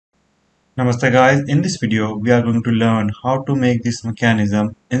Namaste guys, in this video we are going to learn how to make this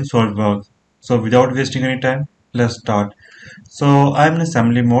mechanism in Solidworks. So without wasting any time, let's start. So I'm in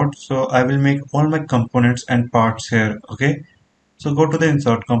assembly mode, so I will make all my components and parts here, okay? So go to the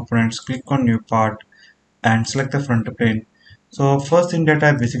insert components, click on new part and select the front plane. So first thing that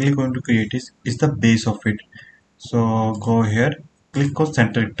I'm basically going to create is the base of it. So go here, click on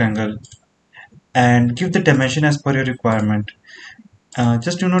center rectangle and give the dimension as per your requirement.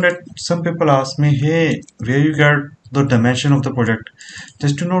 Just that some people ask me, hey, where you get the dimension of the project?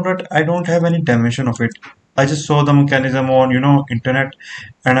 Just that I don't have any dimension of it. I just saw the mechanism on internet,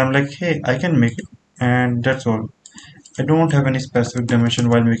 and I'm like, hey, I can make it, and that's all. I don't have any specific dimension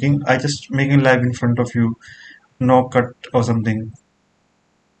while making. I just making live in front of you, no cut or something.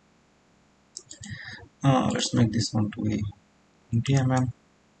 Let's make this one to be 20 mm.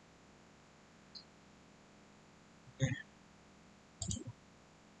 Okay,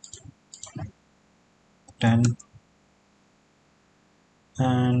 10,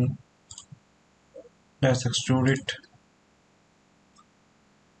 and let's extrude it.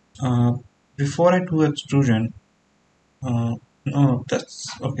 Uh, Before I do extrusion, no, that's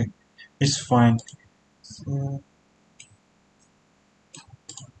okay. It's fine. So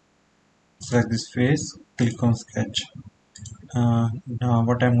select this face, click on sketch. Now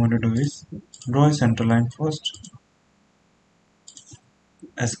what I'm going to do is draw a center line first,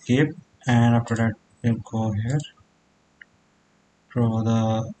 escape, and after that we'll go here, draw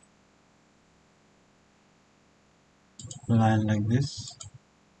the line like this,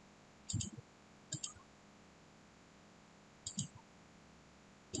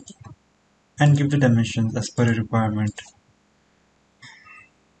 and give the dimensions as per your requirement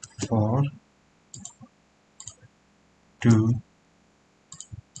for 2,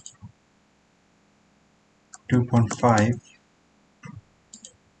 2.5,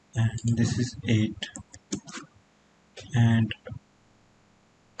 and this is 8. And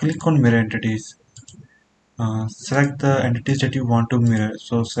click on mirror entities. Select the entities that you want to mirror.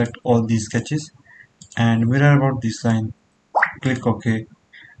 So select all these sketches and mirror about this line. Click OK.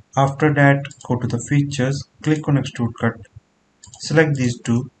 After that, go to the features, click on extrude cut, select these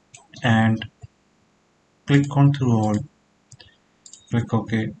two and click on through all. Click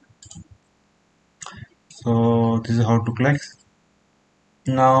OK. So this is how to collect.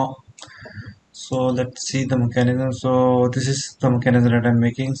 Now, so let's see the mechanism. So this is the mechanism that I'm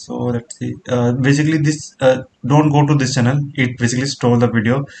making. So let's see. Basically, this don't go to this channel. It basically stole the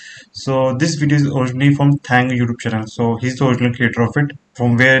video. So this video is originally from Thang YouTube channel. So he's the original creator of it.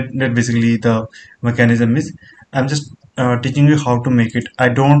 From where that basically the mechanism is. I'm just teaching you how to make it. I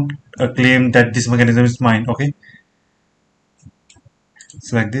don't claim that this mechanism is mine. Okay.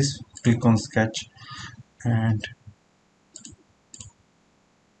 Select this. Click on sketch and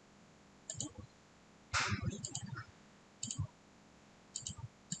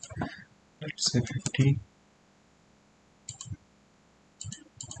let's say 50,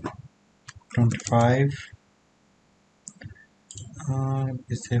 25.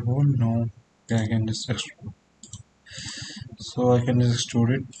 Is a whole? No. Okay, I can just extrude. So I can just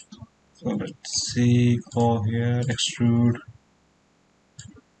extrude it. So let's see. Go here, extrude.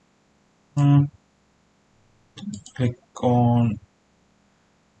 Hmm, Click on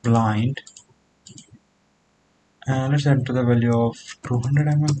blind, and let's enter the value of 200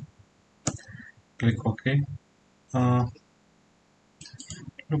 mm. Click OK. Uh,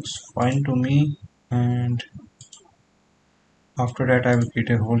 Looks fine to me. And after that, I will create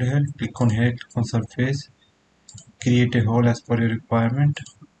a hole here. Click on here. Click on surface. Create a hole as per your requirement.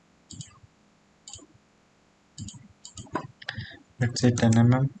 Let's say 10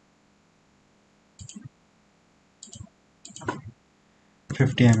 mm,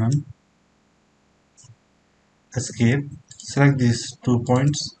 50 mm. Escape. Select these 2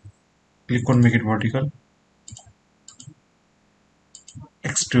 points. Click on make it vertical.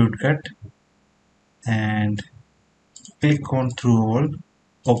 Extrude cut and click on through all.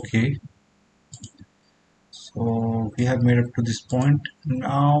 OK. So we have made up to this point.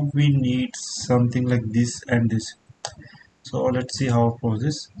 Now we need something like this and this. So let's see how it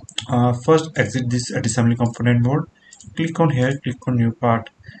process. First exit this at assembly component mode. Click on here, click on new part.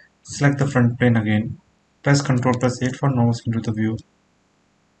 Select the front plane again. Press Ctrl plus 8 for nose into the view.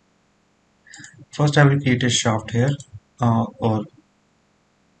 First I will create a shaft here or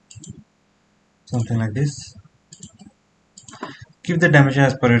something like this. Give the dimension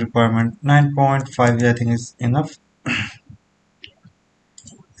as per your requirement. 9.5 I think is enough.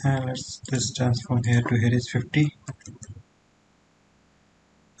 And let's distance from here to here is 50.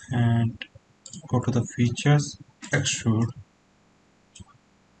 And go to the features, extrude,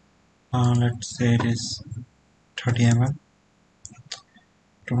 Let's say it is 30 mm.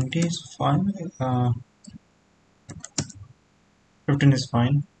 20 is fine. 15 is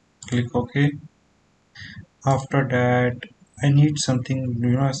fine. Click OK. After that, I need something,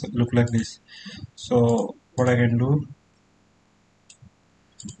 look like this. So what I can do,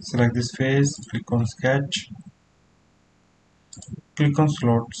 select this face, click on sketch, click on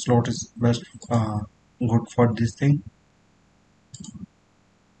slot. Slot is best, good for this thing.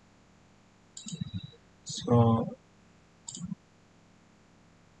 So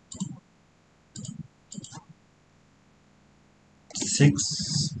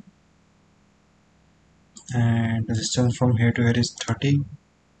 6, and the distance from here to here is 30.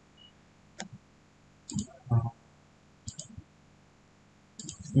 Uh,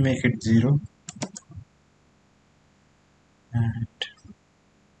 Make it 0 and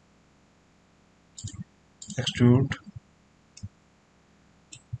extrude.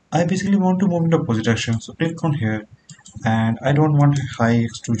 I basically want to move in the opposite direction, so click on here, and I don't want high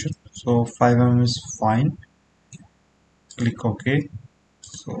extrusion, so 5 mm is fine. Click OK.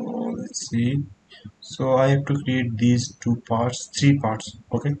 So let's see. So I have to create these two parts, three parts,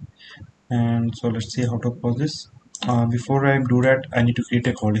 okay. And so let's see how to pose this. Before I do that, I need to create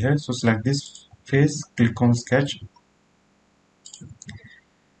a hole here. So select this face, click on sketch,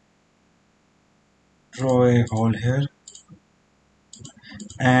 draw a hole here.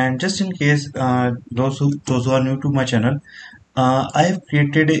 And just in case, those who are new to my channel, I have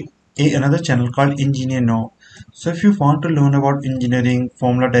created another channel called Engineerknow. So if you want to learn about engineering,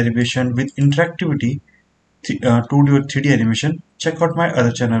 formula derivation with interactivity, 2D or 3D animation, check out my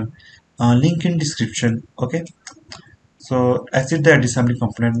other channel. Link in description. Okay. So exit the assembly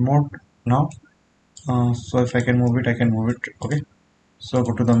component mode now. So if I can move it, I can move it. Okay. So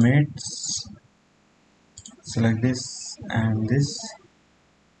go to the mates, select this and this,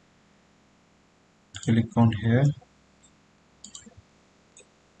 click on here,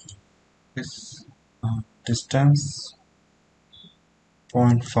 this distance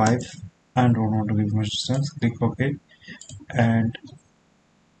 0.5, and don't want to give much distance. Click OK, and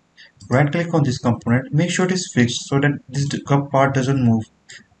right click on this component. Make sure it is fixed so that this cup part doesn't move.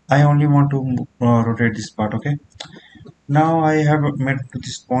 I only want to rotate this part. Okay. Now I have made to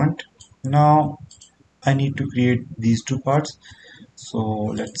this point. Now I need to create these two parts. So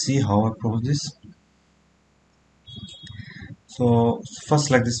let's see how I approach this. So first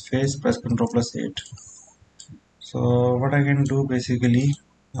select this face, press Ctrl plus 8. So what I can do basically,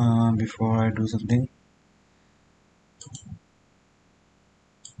 before I do something,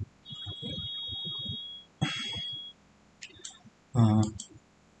 uh,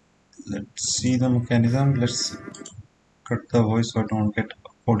 let's see the mechanism. Let's cut the voice so I don't get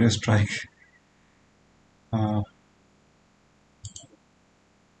audio strike. Uh,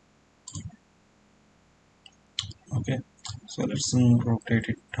 okay, so let's rotate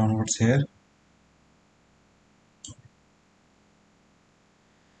it downwards here,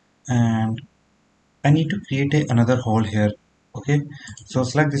 and I need to create another hole here. Okay, so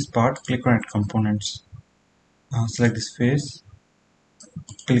select this part, click on add components, select this face,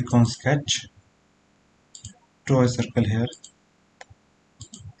 click on sketch, draw a circle here.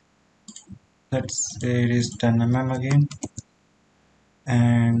 Let's say it is 10 mm again,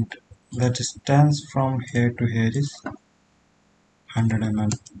 and the distance from here to here is 100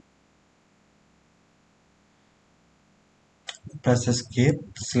 mm. Press escape,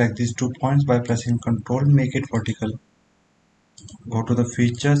 select these 2 points by pressing Ctrl, make it vertical. Go to the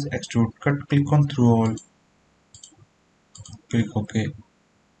features, extrude cut, click on through all, click OK,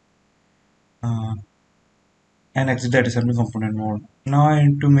 uh, and exit the assembly component mode. Now I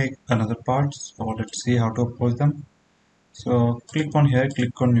need to make another part, so let's see how to approach them. So click on here,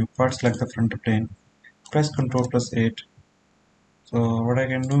 click on new part, select the front plane, press Ctrl plus 8. So what I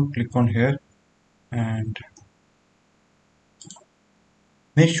can do, click on here and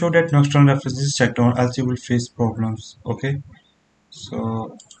make sure that no external reference is checked on, else you will face problems. Okay,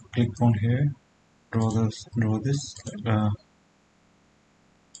 so click on here, draw this.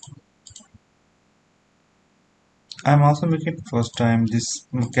 I'm also making first time this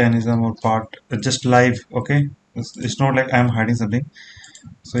mechanism or part just live. Okay, it's not like I'm hiding something.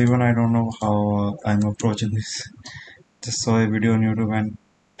 So even I don't know how I'm approaching this. Just saw a video on YouTube and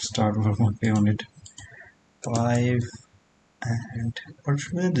start working on it. 5, and what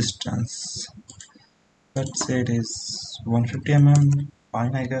should be the distance? Let's say it is 150 mm.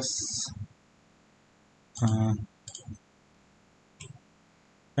 Fine, I guess. Uh,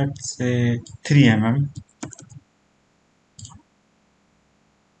 let's say 3 mm.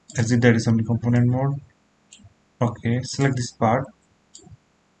 Exit that assembly component mode. Okay, select this part,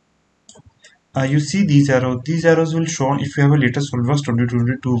 You see these arrows. These arrows will show if you have a latest SolidWorks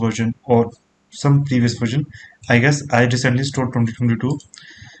 2022 version or some previous version. I guess I recently stored 2022.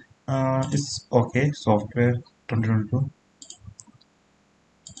 It's okay. Software 2022.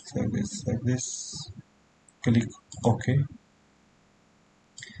 Like this. Click OK.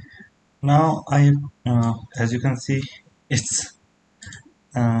 Now as you can see, it's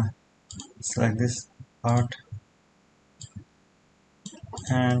uh, it's like this part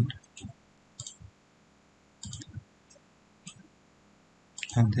and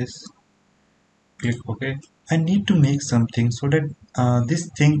this. Click OK. I need to make something so that this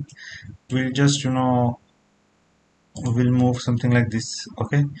thing will just will move something like this.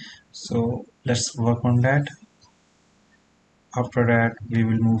 Okay, so let's work on that. After that we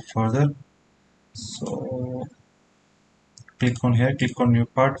will move further. So click on here, click on new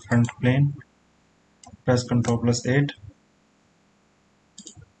part, front plane, press Ctrl plus 8.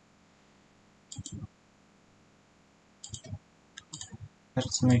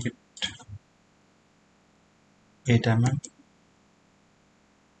 Let's make it 8 mm.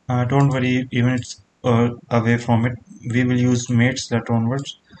 Don't worry, even it's away from it, we will use mates that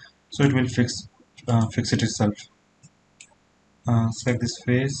onwards, so it will fix it itself. Select this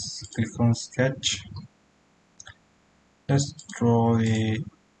face, click on sketch. Let's draw a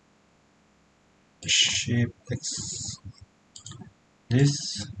shape like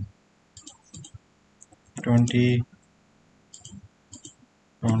this. 20,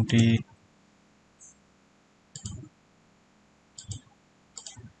 20,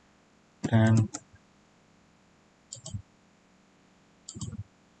 10,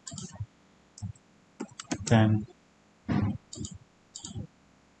 10,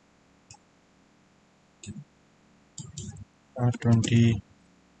 20.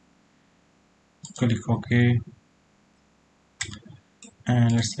 Click OK,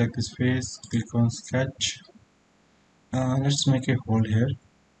 and let's select this face, click on sketch. Let's make a hole here.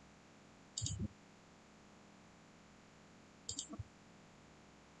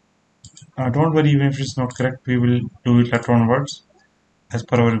 Don't worry, even if it's not correct, we will do it later onwards as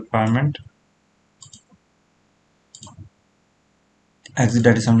per our requirement. Exit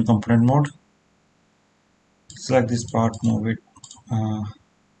that assembly component mode. Select this part, move it.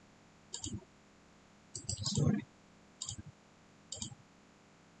 Sorry.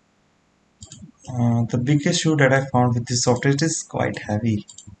 The big issue that I found with this software is quite heavy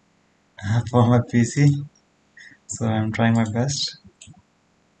for my PC, so I'm trying my best.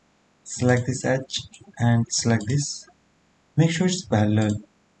 Select this edge and select this. Make sure it's parallel,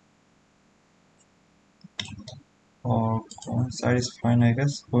 or coincide is fine. I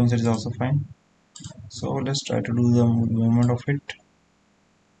guess coincide is also fine. So let's try to do the movement of it.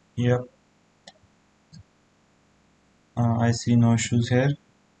 Yep. I see no issues here.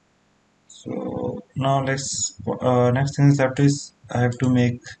 So now let's next thing is I have to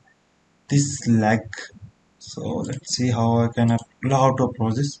make this leg. So let's see how how to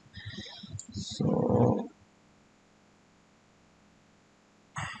approach this. So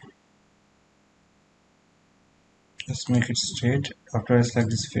let's make it straight. After I select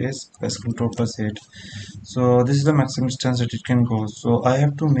this face, press Ctrl plus 8. So this is the maximum distance that it can go. So I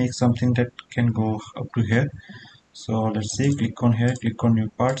have to make something that can go up to here. So let's see, click on here, click on new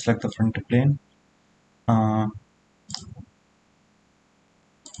part, select the front plane. Draw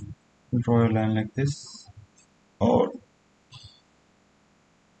a line like this. Or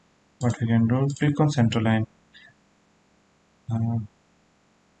what we can do, click on center line.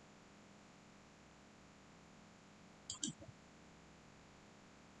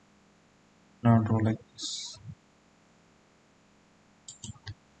 Now draw like this.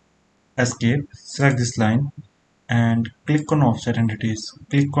 Escape, select this line and click on offset entities.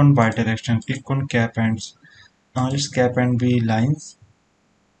 Click on bidirection, click on cap ends. Let's cap and be lines.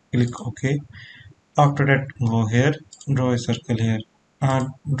 Click OK. After that, go here, draw a circle here.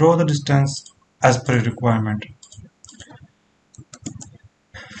 Draw the distance as per requirement.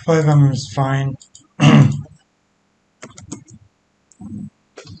 5 mm is fine.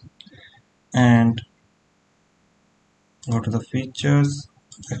 And go to the features,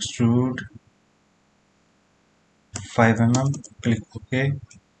 extrude 5 mm, click OK.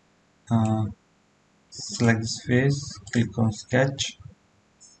 Select this face, click on sketch.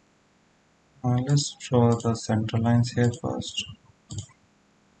 Let's draw the center lines here first.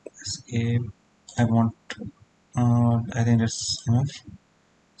 Escape. I think that's enough.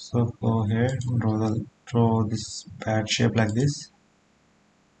 So go here, draw this bad shape like this.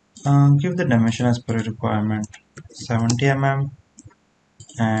 Give the dimension as per requirement, 70 mm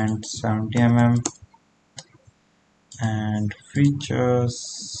and 70 mm, and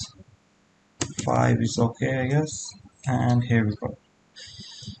features 5 is okay, I guess. And here we go.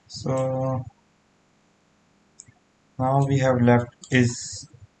 So now we have left is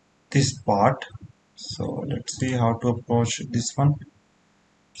this part. So let's see how to approach this one.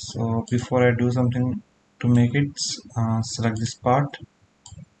 So before I do something to make it, select this part,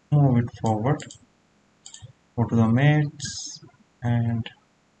 move it forward, go to the mates, and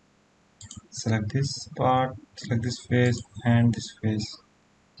select this part, select this face and this face.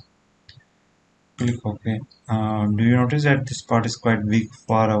 Click OK. Do you notice that this part is quite big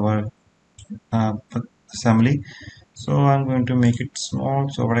for our uh, assembly? So I'm going to make it small.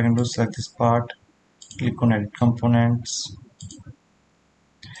 So what I can do is select this part, click on edit components.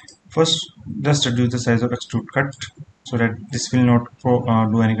 First, just reduce the size of extrude cut so that this will not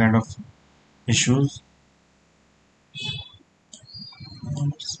do any kind of issues.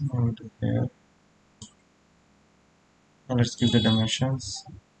 Let's move it here. Now let's give the dimensions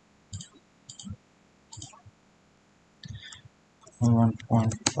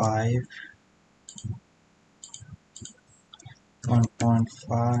 1.5,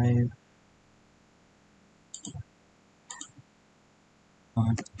 1.5,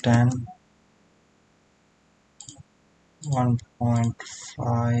 10,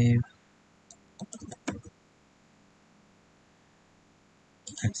 1.5,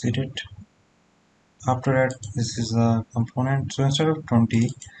 exit it. After that, this is a component. So instead of 20,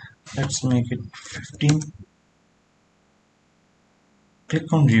 let's make it 15.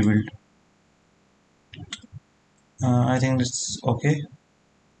 Click on rebuild. I think that's okay.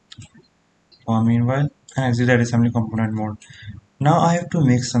 Meanwhile, and exit that assembly component mode. Now I have to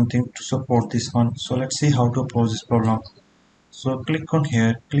make something to support this one. So let's see how to approach this problem. So click on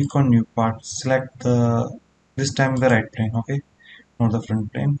here, click on new part, select the this time the right plane, okay, not the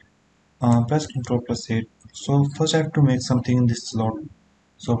front plane. Press Ctrl plus 8. So first I have to make something in this slot.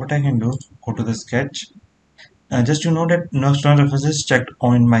 So what I can do, go to the sketch. Just you know that no external reference is checked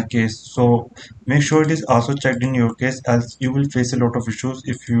on in my case. So make sure it is also checked in your case, else you will face a lot of issues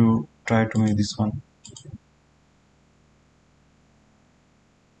if you try to make this one.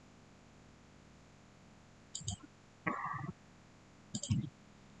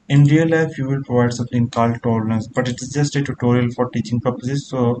 In real life, you will provide something called tolerance, but it is just a tutorial for teaching purposes,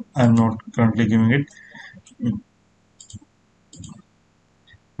 so I'm not currently giving it.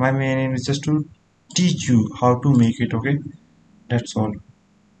 My main aim is just to teach you how to make it, okay? That's all.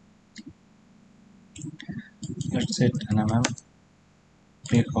 Let's say 10 mm.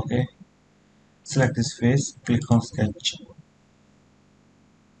 Click OK. Select this face, click on sketch.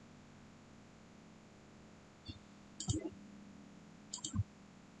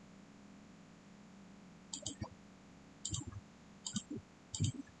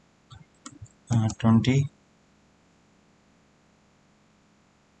 Uh, 20.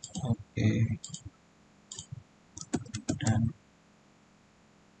 Okay. 10.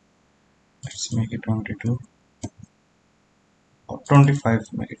 Let's make it 22. Or 25.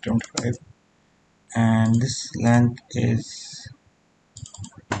 Make it 25. And this length is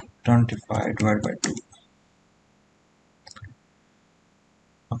 25 divided by 2.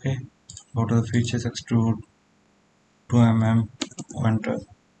 Okay. Go to the features, extrude 2 mm, enter,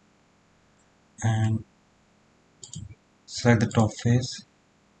 and select the top face.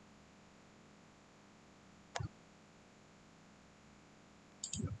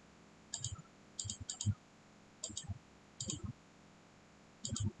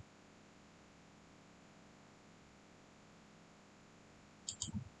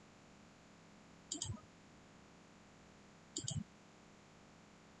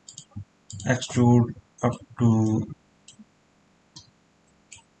 Extrude up to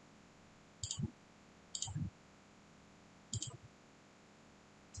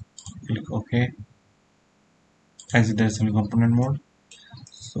click OK. Exit the assembly component mode.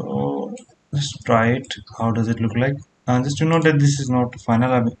 So let's try it. How does it look like? Just to know that this is not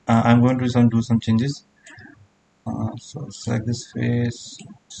final, I'm going to do some changes. So select this face,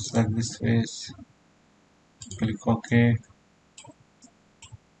 select this face, click OK,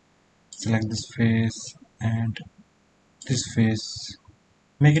 select this face and this face,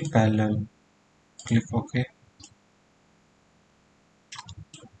 make it parallel, click OK.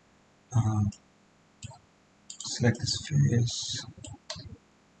 Uh, Select this face.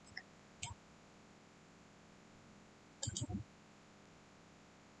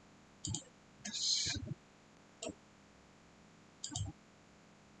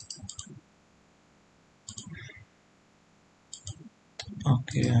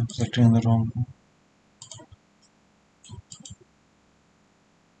 Okay, I'm selecting the wrong one.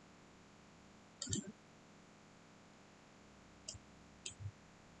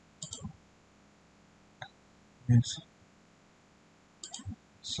 Yes.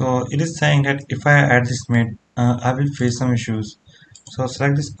 So it is saying that if I add this mate, I will face some issues. So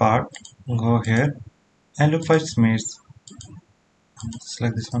select this part, go here and look for its mates.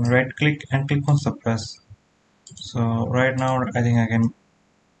 Select this one, right click and click on suppress. So right now I think I can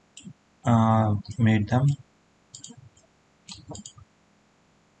mate them.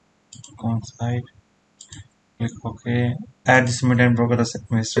 Go on side, click OK. Add this mate and broker the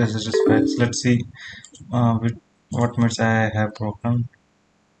mates as respects. Let's see with what mates I have broken.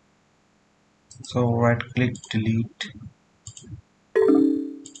 So right click, delete.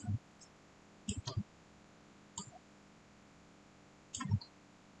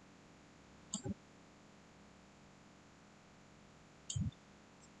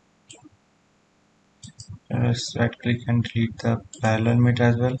 Let's right click and delete the parallel mate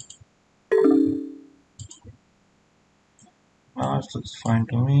as well. It looks fine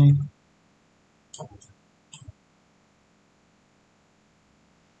to me.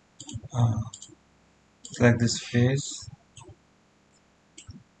 Uh, select this face,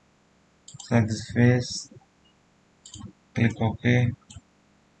 select this face, click OK.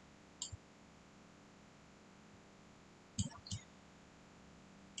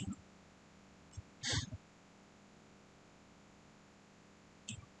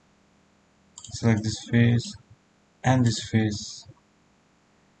 Select this face and this face.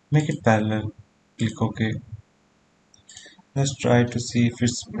 Make it parallel. Click OK. Let's try to see if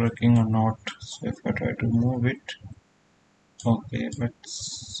it's working or not. So if I try to move it, okay, but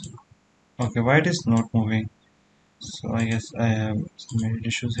okay, why it is not moving? So I guess I have some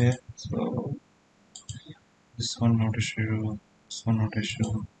issues here. So this one not issue, this one not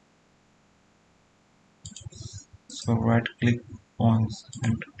issue. So right click on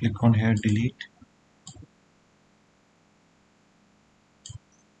and click on here delete.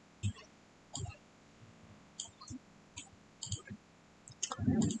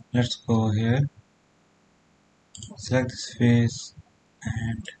 Let's go here. Select this face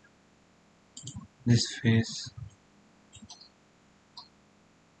and this face.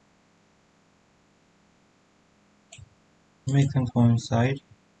 Make them coincide.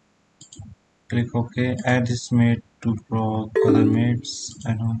 Click OK. Add this mate to block other mates.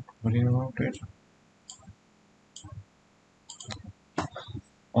 I don't worry about it.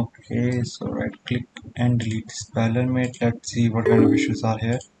 Okay, so right click and delete this parallel mate. Let's see what kind of issues are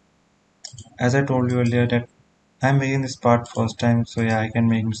here. As I told you earlier that I'm making this part first time, so yeah, I can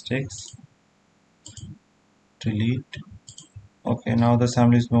make mistakes. Delete. Okay, now the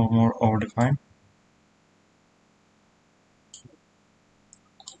assembly is no more overdefined.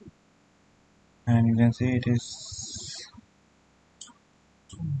 And you can see it is.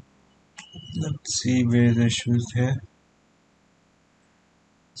 Let's see where the issues here.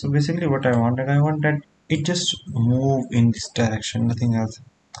 So basically what I want that it just move in this direction, nothing else.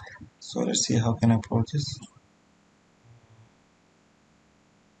 So let's see how can I approach this.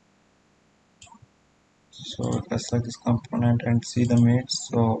 So let's select this component and see the mates.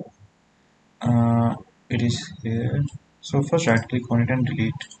 So it is here. So first right click on it and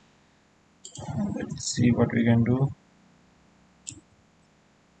delete. Let's see what we can do.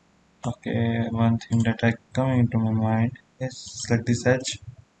 Okay, one thing that I coming into my mind is select this edge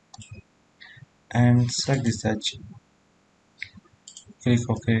and select this edge. Click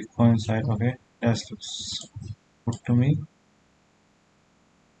OK, coincide. Okay, that looks good to me.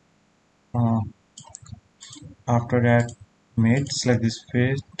 Uh, After that, mate, select this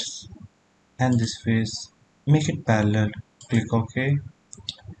face and this face. Make it parallel. Click OK.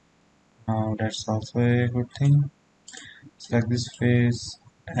 Now that's also a good thing. Select this face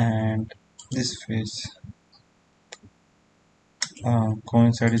and this face.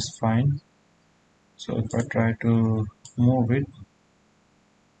 Coincide is fine. So if I try to move it,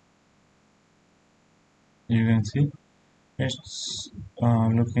 you can see it's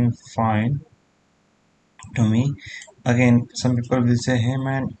looking fine to me. Again, some people will say, hey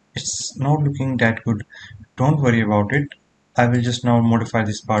man, it's not looking that good. Don't worry about it. I will just now modify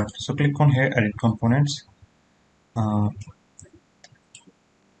this part. So click on here, edit components. Uh,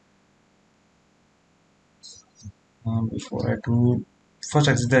 Before I do, first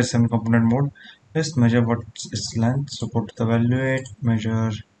exit the assembly component mode. Let's measure what its length. So go to the evaluate,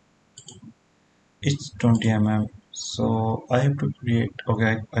 measure it's 20 mm. So I have to create,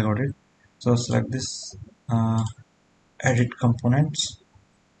 okay, I got it. So select this, edit components,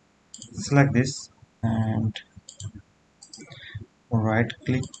 select this and right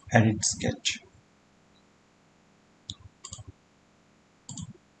click, edit sketch.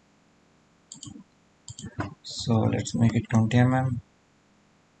 So let's make it 20 mm.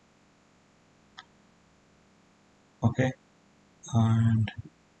 Okay, and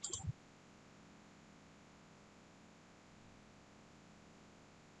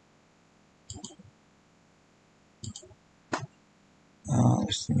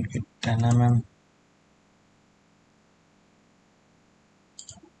let's make it 10 mm,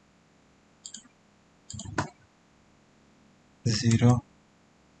 0,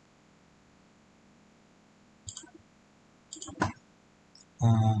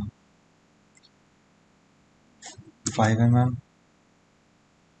 5 mm,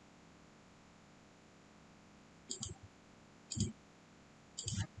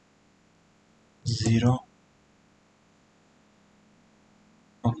 0.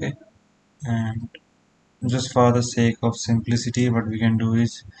 Okay, and just for the sake of simplicity, what we can do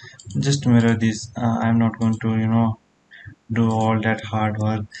is just mirror this. I'm not going to, do all that hard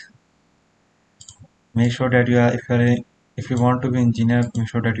work. Make sure that you are, if you want to be engineer, make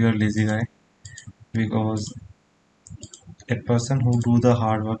sure that you are lazy guy, because a person who do the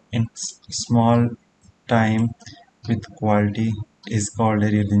hard work in small time with quality is called a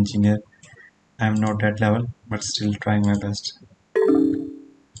real engineer. I'm not that level, but still trying my best.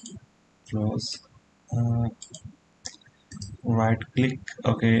 Close. Uh, right click.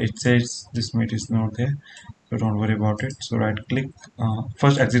 Okay, it says this meat is not there, so don't worry about it. So right click.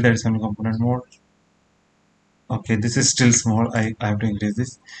 First exit that is on component mode. Okay, this is still small. I have to increase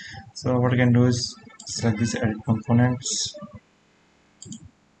this. So what I can do is select this edit components,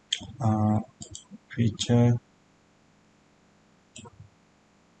 uh, feature,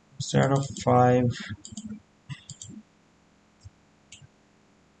 instead of 5.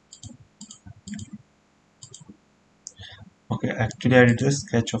 Okay, actually I did a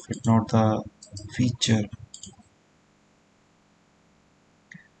sketch of it, not the feature.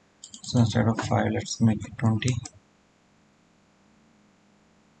 So instead of 5, let's make it 20.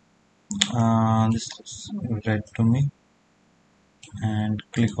 This looks right to me. And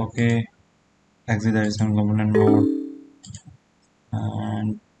click OK. Exit the design component mode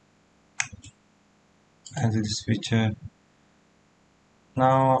and exit this feature.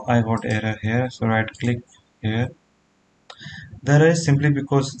 Now I got error here, so right click here. The error is simply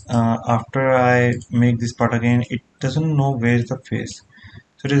because after I make this part again, it doesn't know where is the face.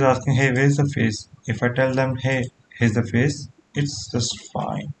 So it is asking, hey, where is the face? If I tell them, hey, here's the face, it's just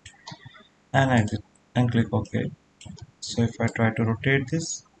fine. And exit and click OK. So if I try to rotate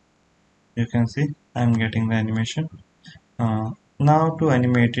this, you can see I'm getting the animation. Now to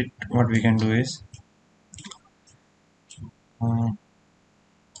animate it, what we can do is uh,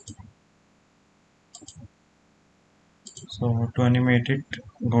 so to animate it,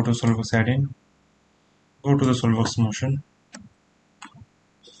 go to Solidworks add-in, go to the Solidworks motion,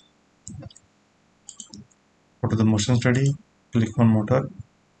 go to the motion study, click on motor,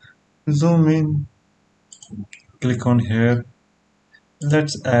 zoom in, click on here.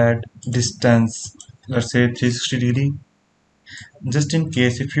 Let's add distance, let's say 360 degree. Just in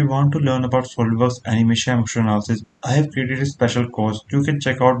case if you want to learn about SolidWorks animation and motion analysis, I have created a special course. You can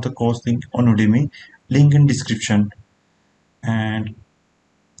check out the course link on Udemy, link in description. And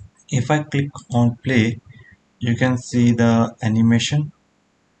if I click on play, you can see the animation.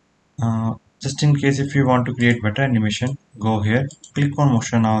 Just in case if you want to create better animation, go here, click on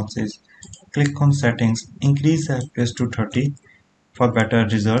motion analysis, click on settings, increase the FPS to 30 for better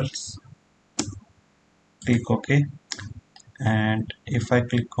results, click OK. And if I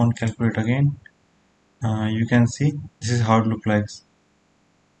click on calculate again, you can see this is how it looks like.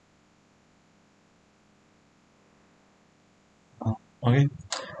 Okay,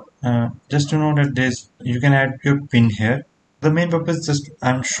 just to know that this you can add your pin here. The main purpose just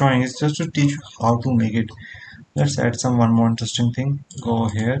I'm showing is just to teach you how to make it. Let's add some one more interesting thing. Go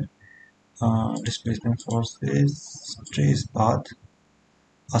here, displacement forces, trace path,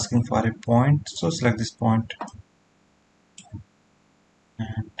 asking for a point. So select this point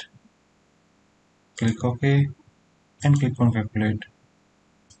and click OK and click on calculate.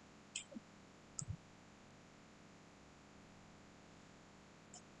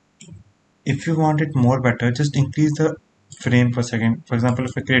 If you want it more better, just increase the frame per second. For example,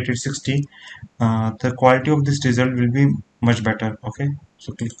 if I created 60, the quality of this result will be much better. Okay,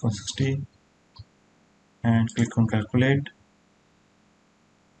 so click on 60 and click on calculate.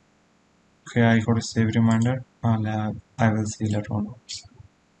 Okay, I got a save reminder. I will see later on.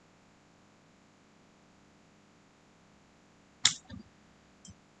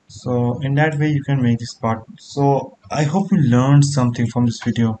 So in that way you can make this part. So I hope you learned something from this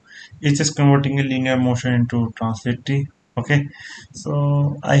video. It's just converting a linear motion into translatory. Okay,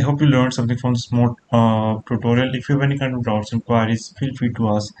 so I hope you learned something from this small tutorial. If you have any kind of doubts and queries, feel free to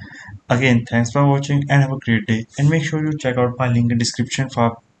ask. Again, thanks for watching and have a great day. And make sure you check out my link in description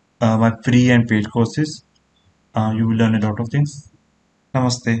for my free and paid courses. You will learn a lot of things.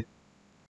 Namaste.